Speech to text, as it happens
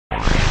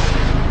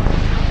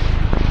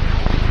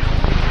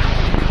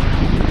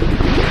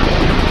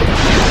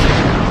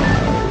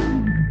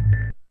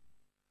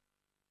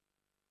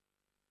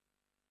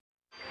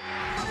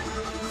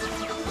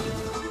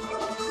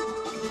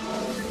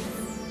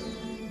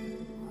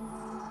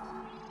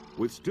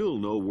With still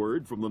no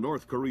word from the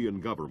North Korean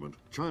government,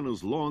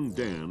 China's Long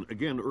Dan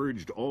again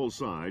urged all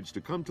sides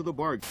to come to the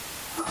bargain.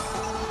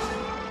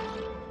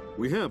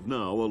 We have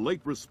now a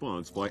late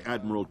response by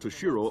Admiral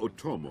Toshiro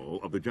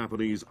Otomo of the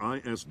Japanese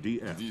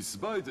ISDF.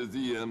 Despite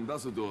the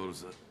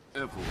ambassador's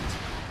efforts,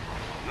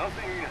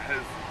 nothing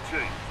has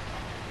changed.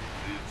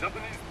 The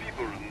Japanese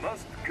people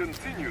must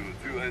continue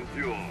to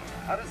endure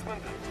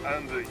harassment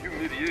and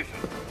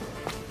humiliation.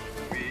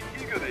 We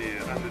eagerly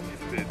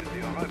anticipate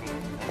the arrival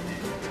of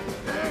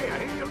the... Hey, I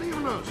hear you're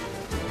leaving us.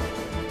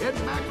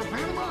 Heading back for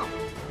Panama.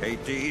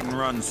 Hate to eat and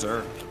run,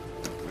 sir.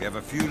 We have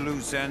a few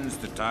loose ends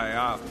to tie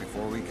off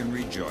before we can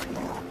rejoin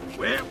you.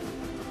 Well,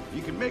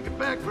 you can make it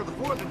back for the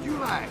 4th of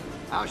July.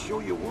 I'll show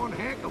you one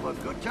heck of a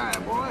good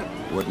time, boy.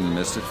 Wouldn't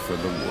miss it for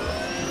the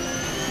world.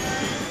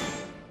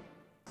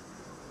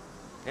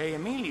 Hey,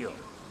 Emilio,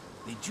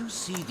 did you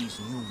see these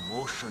new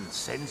motion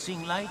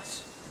sensing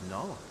lights?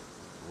 No.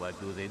 What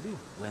do they do?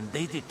 When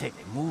they detect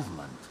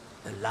movement,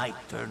 the light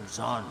turns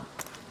on.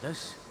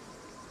 That's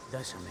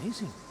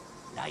amazing.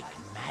 Like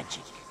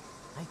magic.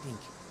 I think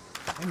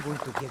I'm going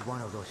to get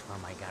one of those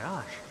from my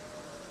garage.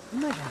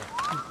 Imagine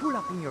it. You pull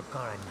up in your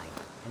car at night,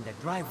 and the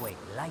driveway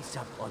lights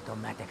up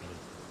automatically.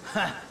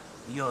 Ha!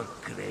 You're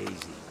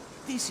crazy.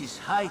 This is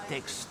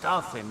high-tech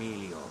stuff,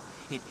 Emilio.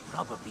 It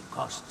probably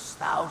costs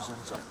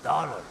thousands of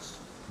dollars.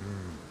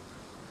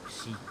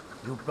 See,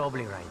 you're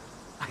probably right.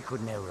 I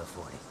could never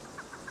afford it.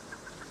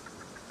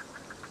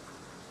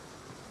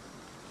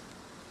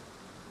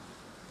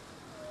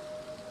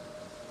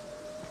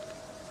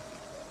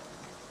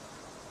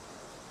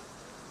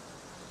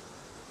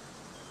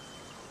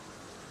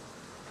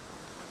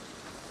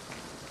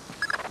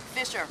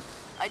 Fisher,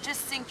 I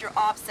just synced your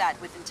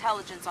OPSAT with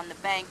intelligence on the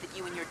bank that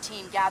you and your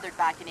team gathered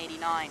back in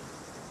 '89.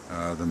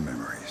 The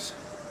memories.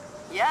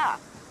 Yeah.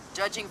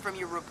 Judging from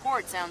your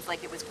report, sounds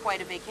like it was quite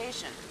a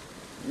vacation.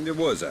 It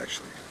was,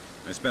 actually.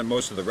 I spent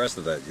most of the rest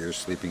of that year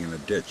sleeping in a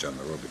ditch on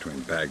the road between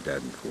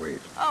Baghdad and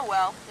Kuwait. Oh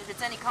well, if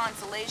it's any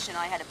consolation,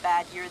 I had a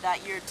bad year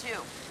that year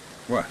too.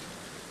 What?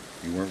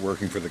 You weren't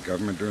working for the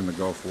government during the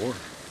Gulf War?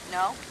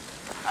 No.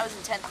 I was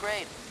in 10th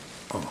grade.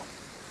 Oh,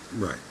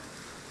 right.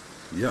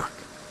 Yuck.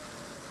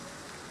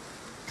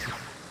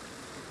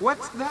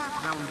 What's that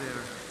down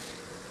there?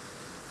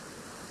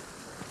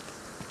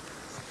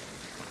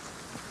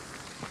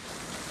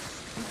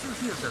 Did you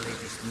hear the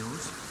latest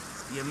news?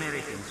 The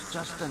Americans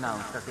just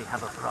announced that they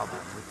have a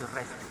problem with the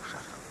rescue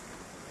shuttle.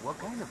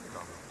 What kind of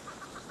problem?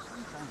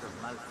 Some kind of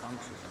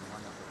malfunction in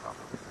one of the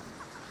propulsion.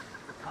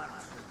 The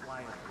parts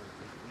required will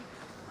take weeks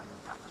to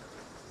manufacture.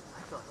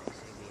 I thought they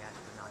said the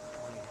astronauts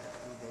only had a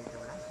few days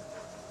of life.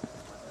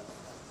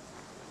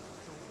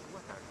 So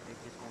what are they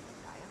just going to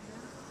die up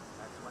there?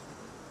 That's what it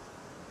is.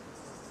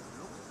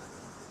 Looks like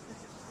it.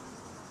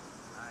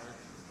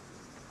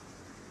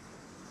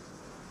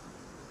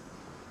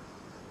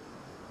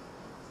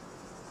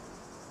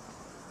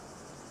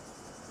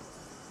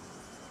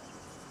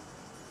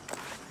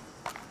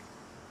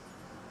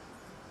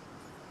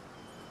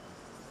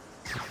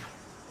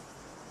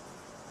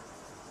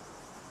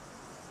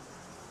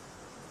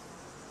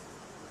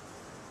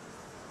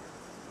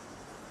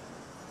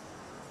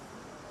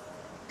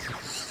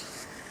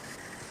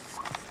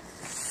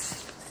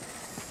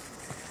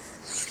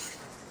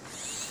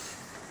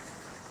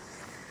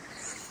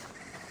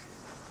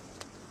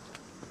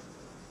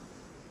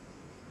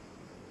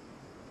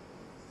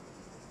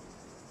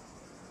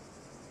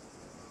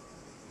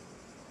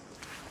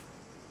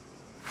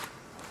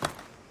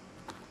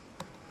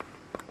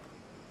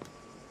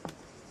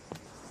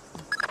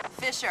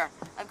 Fisher,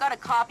 I've got a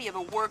copy of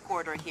a work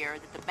order here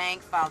that the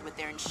bank filed with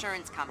their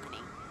insurance company.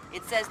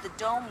 It says the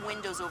dome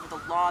windows over the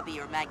lobby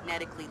are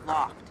magnetically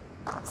locked.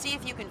 See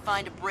if you can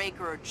find a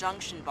breaker or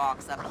junction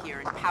box up here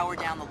and power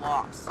down the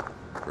locks.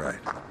 Right.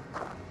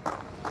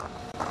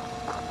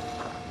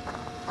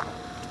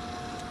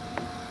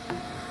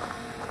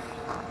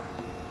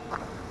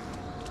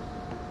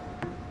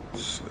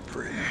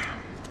 Slippery.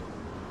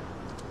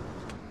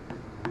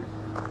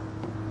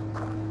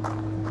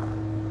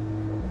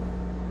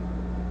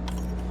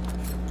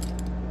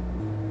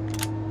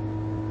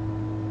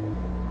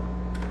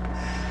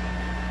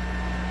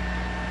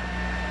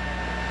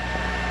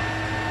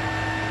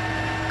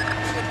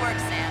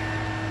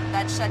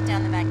 That shut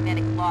down the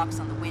magnetic locks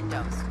on the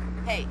windows.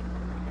 Hey,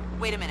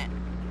 wait a minute.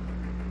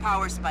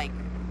 Power spike.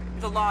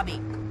 The lobby.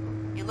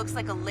 It looks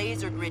like a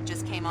laser grid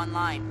just came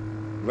online.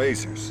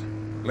 Lasers.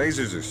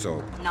 Lasers are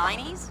so...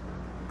 90s?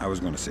 I was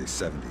going to say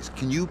 70s.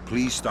 Can you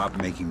please stop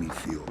making me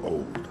feel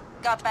old?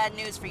 Got bad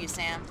news for you,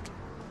 Sam.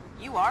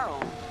 You are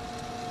old.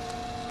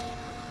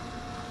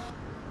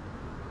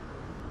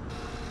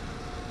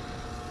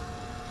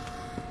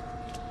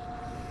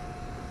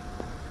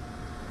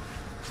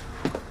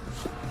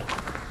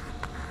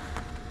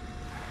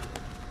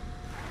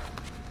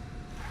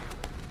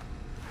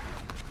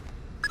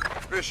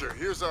 Fisher,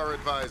 here's our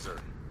advisor.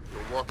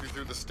 He'll walk you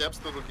through the steps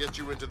that'll get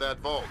you into that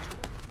vault.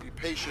 Be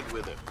patient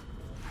with him.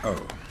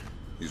 Oh,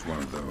 he's one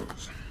of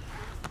those.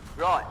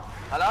 Right.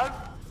 Hello?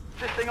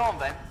 This thing on,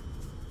 then?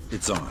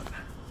 It's on.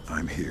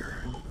 I'm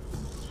here.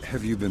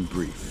 Have you been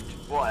briefed?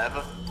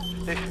 Whatever.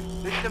 This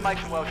is the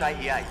Mason Wells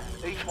 88.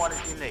 Each one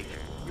is unique.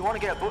 You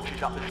want to get a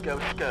butcher's up this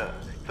girl's skirt.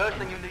 First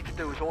thing you need to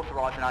do is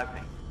authorize an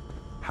opening.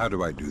 How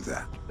do I do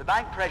that? The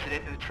bank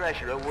president and the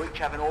treasurer will each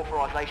have an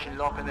authorization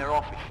lock in their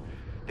office.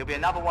 There'll be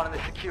another one in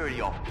the security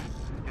office.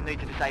 You'll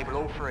need to disable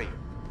all three.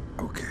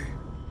 Okay.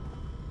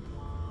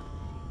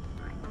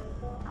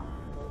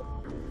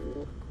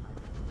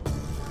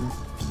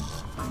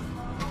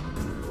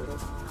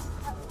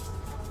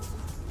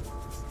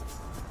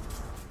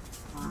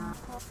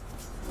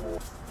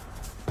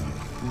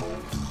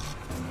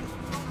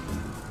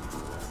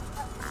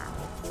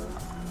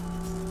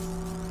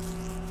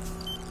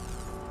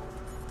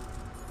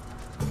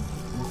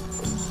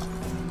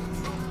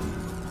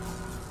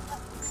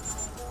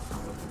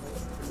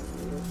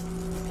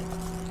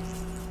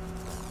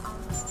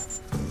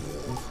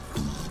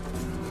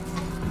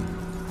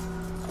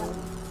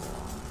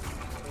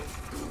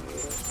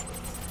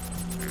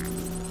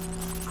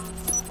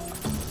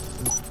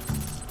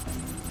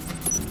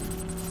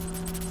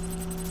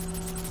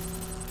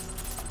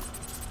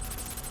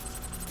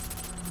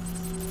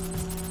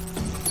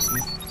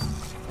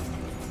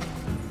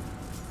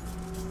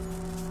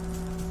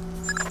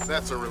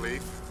 That's a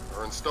relief.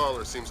 Our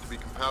installer seems to be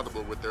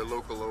compatible with their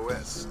local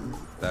OS.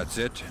 That's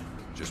it?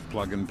 Just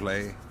plug and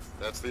play?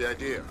 That's the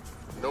idea.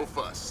 No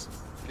fuss.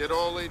 Get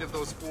all 8 of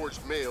those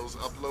forged mails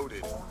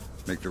uploaded.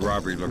 Make the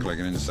robbery look like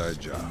an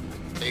inside job.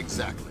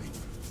 Exactly.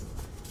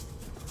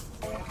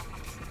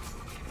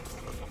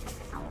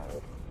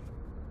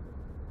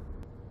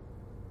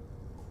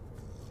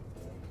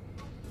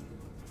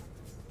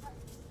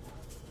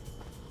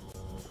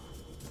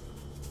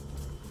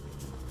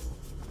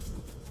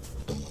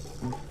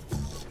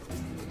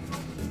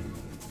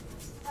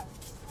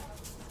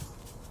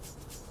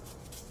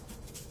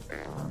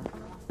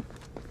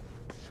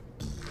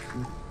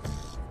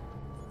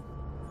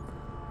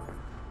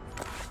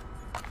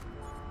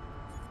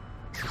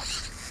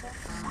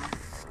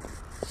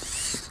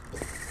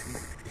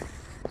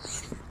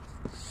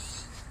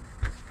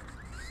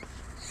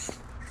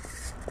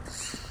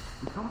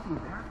 Something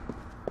there?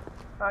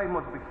 I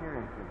must be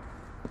hearing him.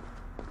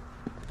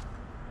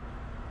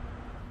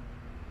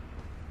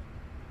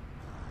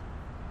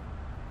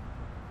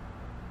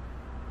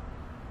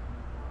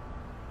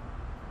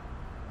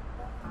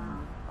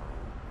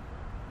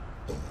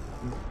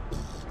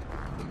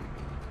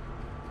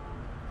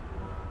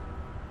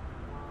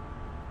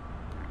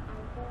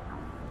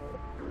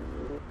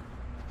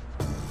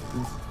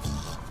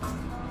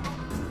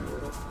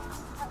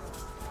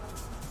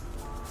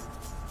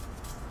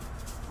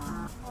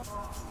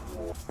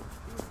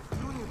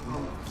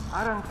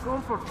 Are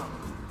uncomfortable.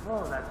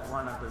 Oh, that's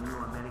one of the new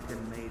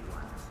American-made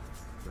ones.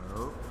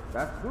 So,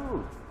 that's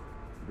good.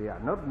 They are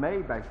not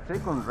made by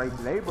second-rate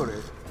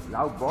laborers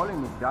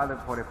lowballing each other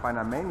for a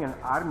Panamanian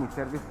army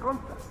service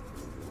contract.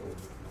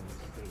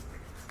 Mistake.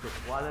 The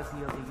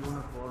quality of the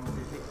uniforms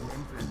is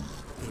exemplary.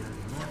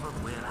 They'll never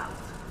wear out.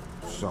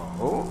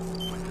 So?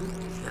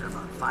 They're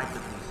about 5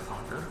 degrees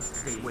hotter,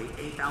 they weigh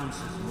 8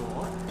 ounces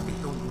more, they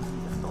don't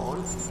bleed at all,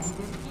 and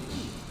they're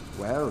easy.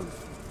 Well,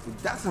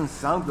 it doesn't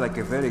sound like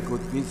a very good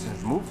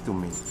business move to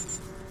me.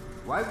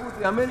 Why would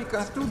the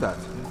Americans do that?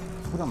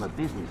 From a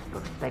business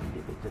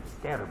perspective, it's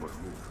a terrible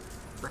move.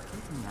 But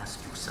let me ask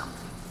you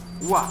something.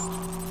 What?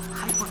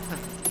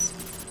 Hypothetically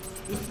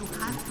speaking, if you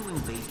had to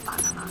invade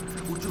Panama,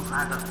 would you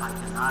rather fight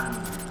an army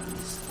in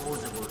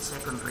disposable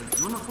second-rate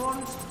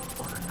uniforms,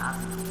 or an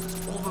army that was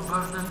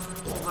overburdened,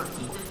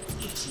 overheated,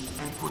 itchy,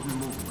 and couldn't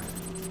move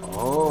well?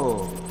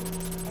 Oh,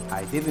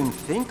 I didn't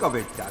think of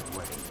it that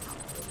way.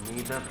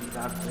 Neither did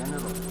our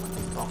generals when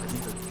they pocketed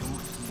a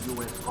juicy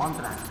U.S.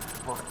 contract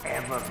for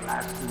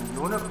everlasting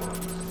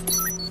uniforms.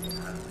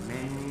 There are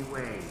many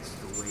ways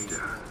to wage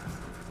war.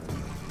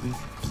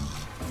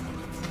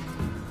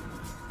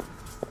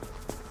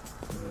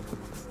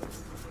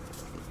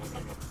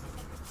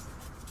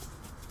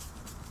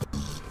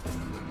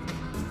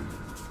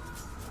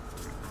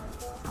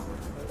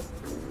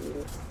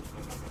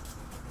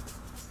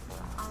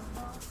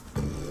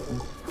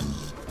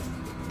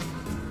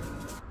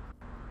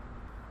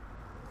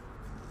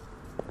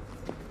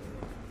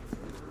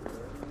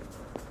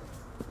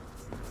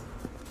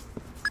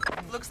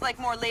 Looks like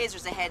more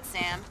lasers ahead,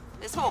 Sam.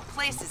 This whole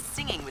place is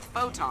singing with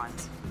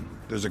photons.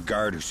 There's a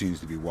guard who seems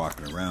to be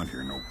walking around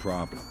here, no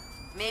problem.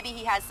 Maybe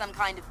he has some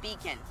kind of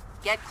beacon.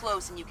 Get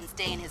close and you can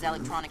stay in his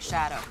electronic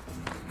shadow.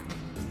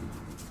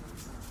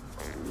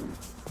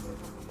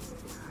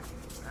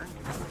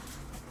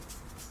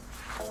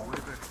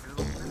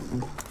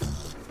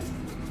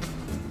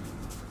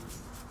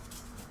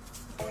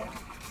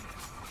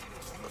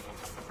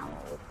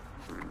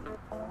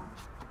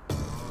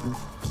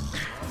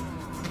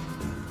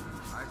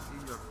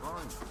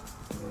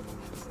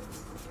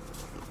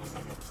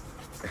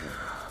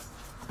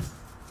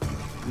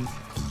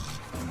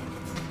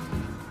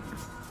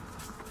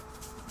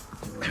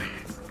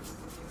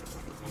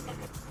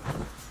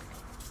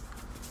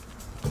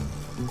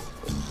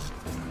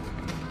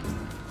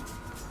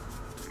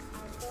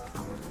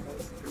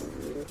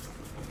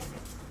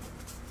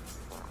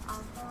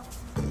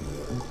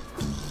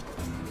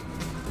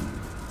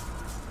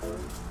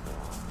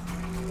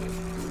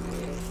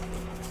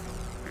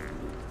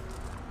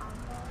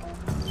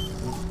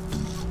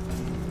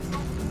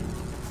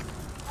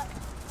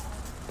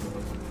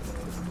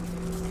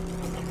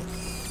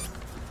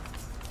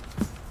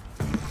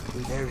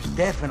 There's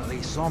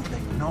definitely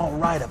something not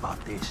right about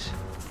this.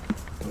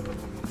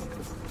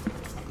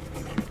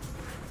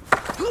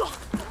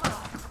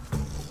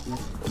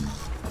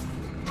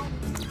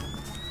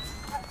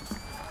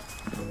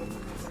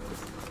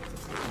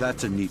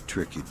 That's a neat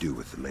trick you do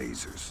with the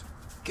lasers.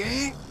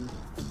 ¿Qué?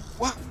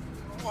 What?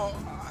 Oh,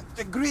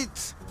 the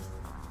grids.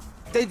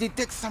 They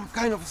detect some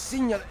kind of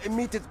signal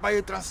emitted by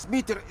a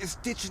transmitter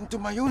stitched into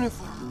my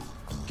uniform.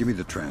 Give me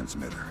the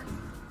transmitter.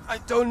 I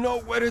don't know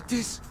where it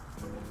is.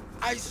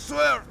 I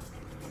swear.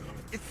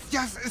 It's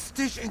just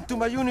stitched into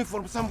my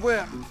uniform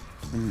somewhere.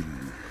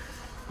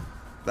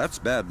 That's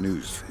bad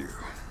news for you,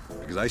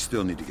 because I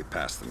still need to get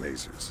past the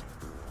lasers.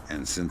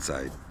 And since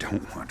I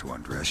don't want to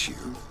undress you,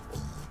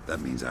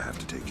 that means I have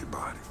to take your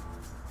body.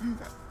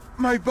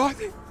 My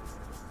body?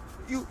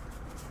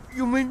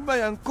 You mean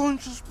my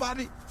unconscious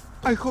body?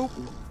 I hope.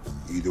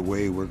 Either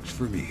way works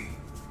for me.